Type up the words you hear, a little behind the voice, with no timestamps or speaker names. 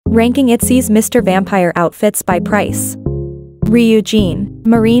Ranking ITZY's Mr. Vampire outfits by price. Ryu Jean,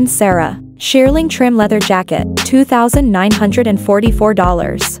 Marine Sarah, shearling trim leather jacket,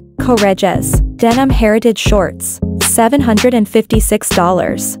 $2,944. Correges, denim heritage shorts,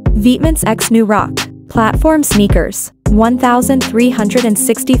 $756. Vietmans X New Rock, platform sneakers,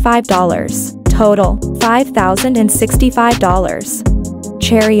 $1,365. Total, $5,065.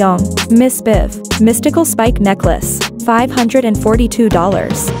 Cherryong, Miss Biv, mystical spike necklace,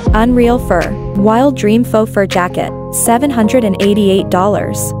 $542. Unreal fur, wild dream faux fur jacket, $788.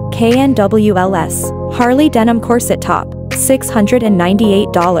 KNWLS, Harley denim corset top,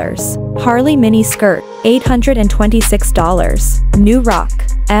 $698. Harley mini skirt, $826. New Rock,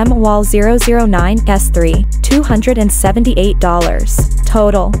 M Wall 009 S3, $278.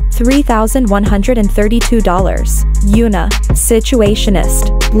 Total, $3,132. Yuna,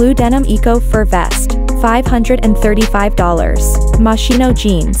 Situationist, blue denim eco fur vest, $535. Moschino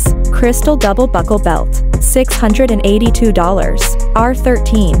jeans, crystal double buckle belt, $682.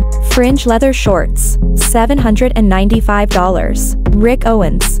 R13, fringe leather shorts, $795. Rick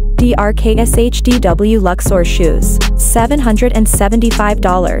Owens, DRKSHDW Luxor shoes,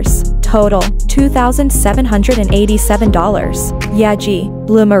 $775. Total, $2,787. Yeji,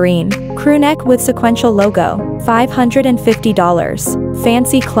 blue marine, crewneck with sequential logo, $550.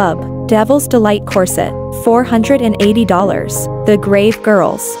 Fancy Club, Devil's Delight corset, $480. The Grave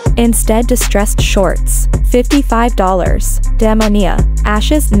Girls, instead distressed shorts, $55. Demonia,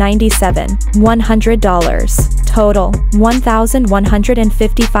 Ashes 97, $100. Total,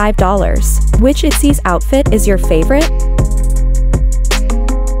 $1,155. Which ITZY's outfit is your favorite?